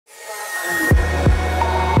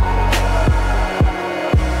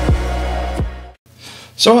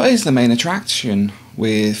So what is the main attraction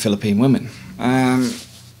with Philippine women?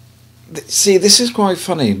 See, this is quite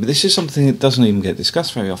funny, but this is something that doesn't even get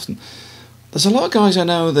discussed very often. There's a lot of guys I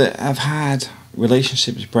know that have had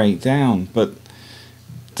relationships break down, but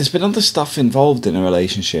there's been other stuff involved in the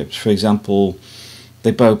relationships. For example,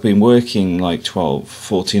 they've both been working like 12,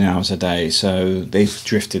 14 hours a day, so they've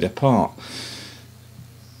drifted apart.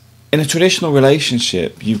 In a traditional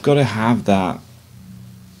relationship, you've got to have that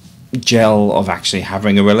gel of actually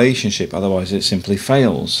having a relationship, otherwise it simply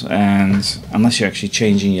fails. And unless you're actually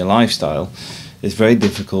changing your lifestyle, it's very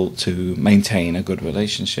difficult to maintain a good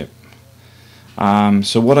relationship.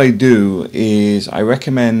 So what I do is I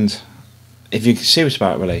recommend, if you're serious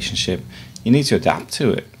about a relationship, you need to adapt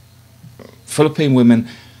to it. Philippine women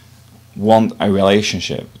want a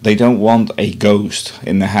relationship. They don't want a ghost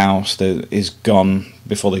in the house that is gone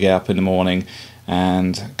before they get up in the morning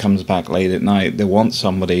and comes back late at night. They want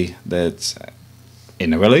somebody that's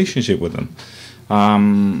in a relationship with them.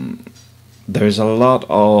 There's a lot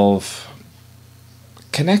of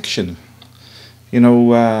connection.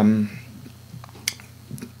 There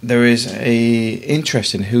is a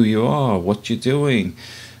interest in who you are, what you're doing,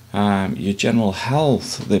 your general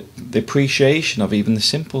health, the appreciation of even the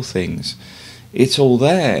simple things. It's all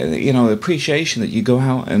there, the appreciation that you go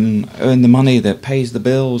out and earn the money that pays the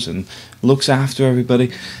bills and looks after everybody.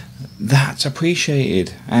 That's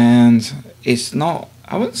appreciated, and it's not,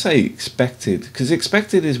 I wouldn't say expected, because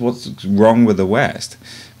expected is what's wrong with the West.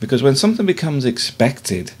 Because when something becomes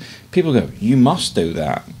expected, people go, you must do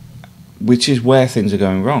that, which is where things are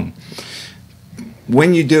going wrong.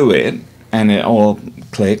 When you do it and it all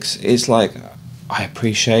clicks, it's like, I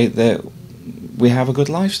appreciate that we have a good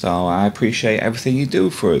lifestyle. I appreciate everything you do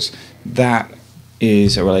for us. That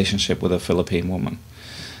is a relationship with a Philippine woman.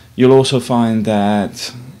 You'll also find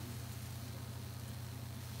that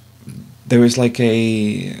there is like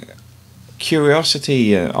a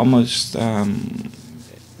curiosity, almost.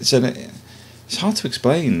 It's hard to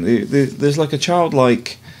explain. There's like a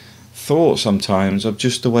childlike thought sometimes of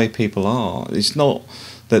just the way people are. It's not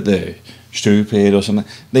that they're stupid or something.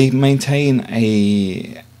 They maintain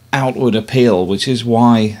a outward appeal, which is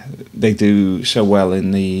why they do so well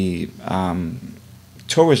in the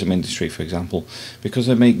tourism industry, for example, because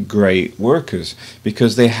they make great workers,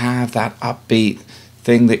 because they have that upbeat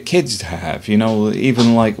thing that kids have,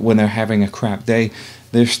 even like when they're having a crap day,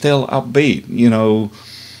 they're still upbeat.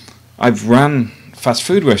 I've run fast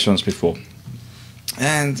food restaurants before,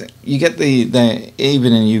 and you get the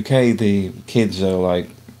even in UK, the kids are like,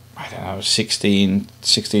 I don't know, 16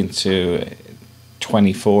 to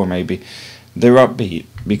 24 maybe. They're upbeat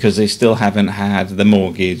because they still haven't had the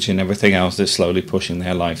mortgage and everything else that's slowly pushing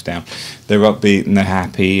their life down. They're upbeat and they're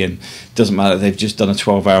happy, and it doesn't matter, they've just done a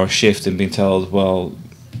 12-hour shift and been told, well,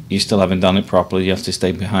 you still haven't done it properly, you have to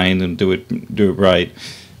stay behind and do it right.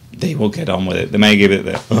 They will get on with it. They may give it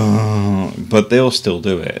but they'll still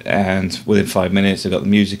do it, and within 5 minutes they've got the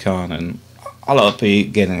music on and all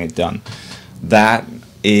upbeat, getting it done. That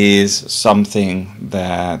is something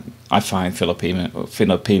that I find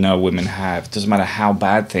Filipino women have. It doesn't matter how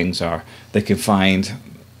bad things are, they can find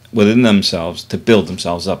within themselves to build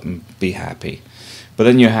themselves up and be happy. But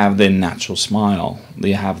then you have the natural smile.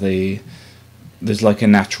 There's like a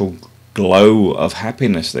natural glow of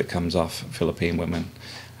happiness that comes off Philippine women.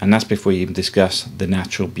 And that's before you even discuss the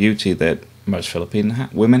natural beauty that most Philippine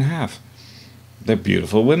women have. They're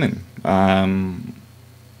beautiful women.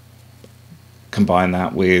 Combine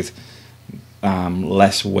that with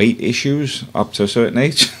less weight issues up to a certain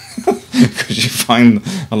age, because you find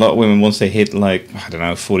a lot of women, once they hit like, I don't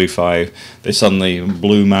know, 45, they suddenly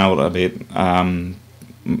bloom out a bit,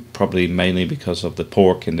 probably mainly because of the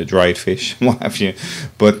pork and the dried fish, what have you,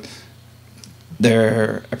 but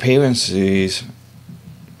their appearance is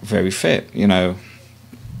very fit. I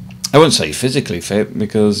wouldn't say physically fit,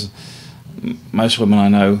 because most women I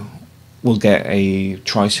know will get a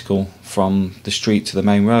tricycle from the street to the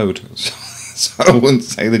main road. So I wouldn't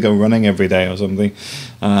say they go running every day or something,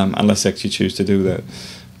 unless they actually choose to do that.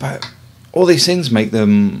 But all these things make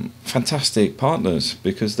them fantastic partners,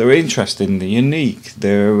 because they're interesting, they're unique,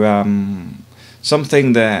 they're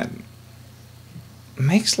something that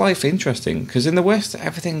makes life interesting. Because in the West,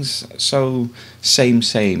 everything's so same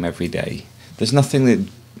every day. There's nothing that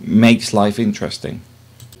makes life interesting.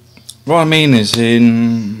 What I mean is,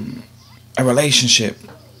 in a relationship,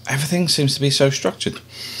 everything seems to be so structured.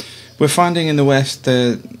 We're finding in the West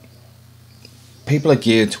that people are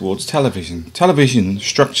geared towards television. Television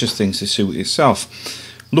structures things to suit itself.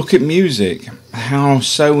 Look at music, how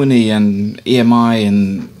Sony and EMI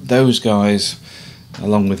and those guys,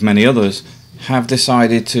 along with many others, have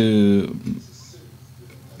decided to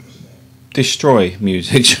destroy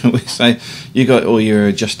music, shall we say. You got all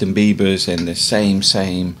your Justin Biebers and the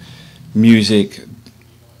same music.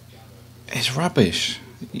 It's rubbish.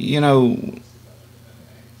 You know,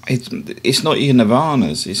 it's not your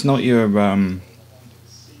Nirvanas. It's not your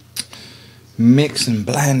mix and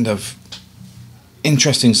blend of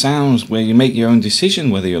interesting sounds where you make your own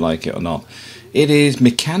decision whether you like it or not. It is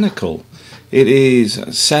mechanical. It is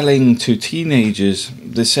selling to teenagers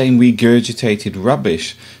the same regurgitated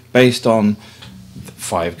rubbish based on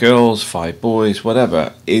 5 girls, 5 boys,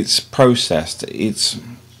 whatever. It's processed. It's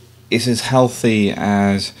as healthy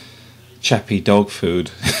as chappy dog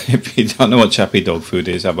food. If you don't know what chappy dog food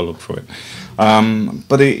is, have a look for it.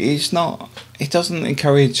 But it's not. It doesn't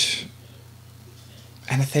encourage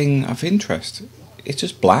anything of interest. It's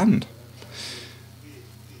just bland.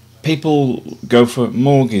 People go for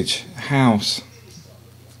mortgage, house,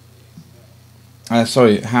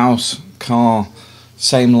 car,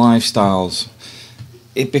 same lifestyles.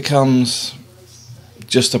 It becomes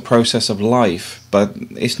just a process of life, but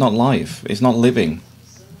it's not life. It's not living.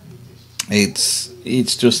 It's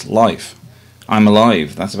just life. I'm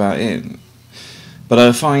alive. That's about it. But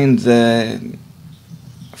I find that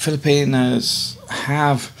Filipinos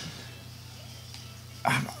have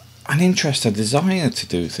an interest, a desire to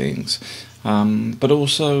do things, but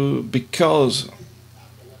also because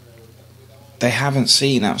they haven't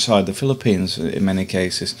seen outside the Philippines in many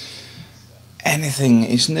cases anything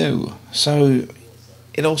is new. So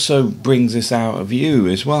it also brings this out of you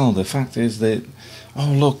as well. The fact is that,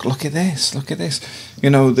 oh, look at this, you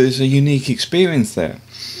know, there's a unique experience there.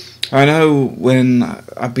 I know when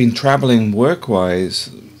I've been traveling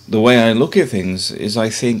work-wise, the way I look at things is I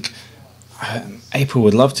think April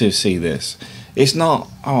would love to see this. It's not,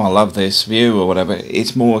 oh, I love this view or whatever.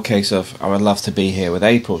 It's more a case of, I would love to be here with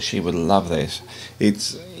April. She would love this.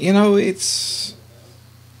 It's, you know, it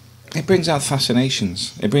brings out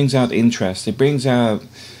fascinations. It brings out interest. It brings out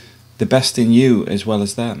the best in you as well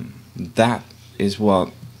as them. That is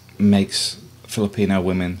what makes Filipino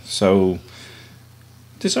women so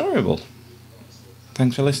desirable.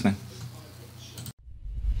 Thanks for listening.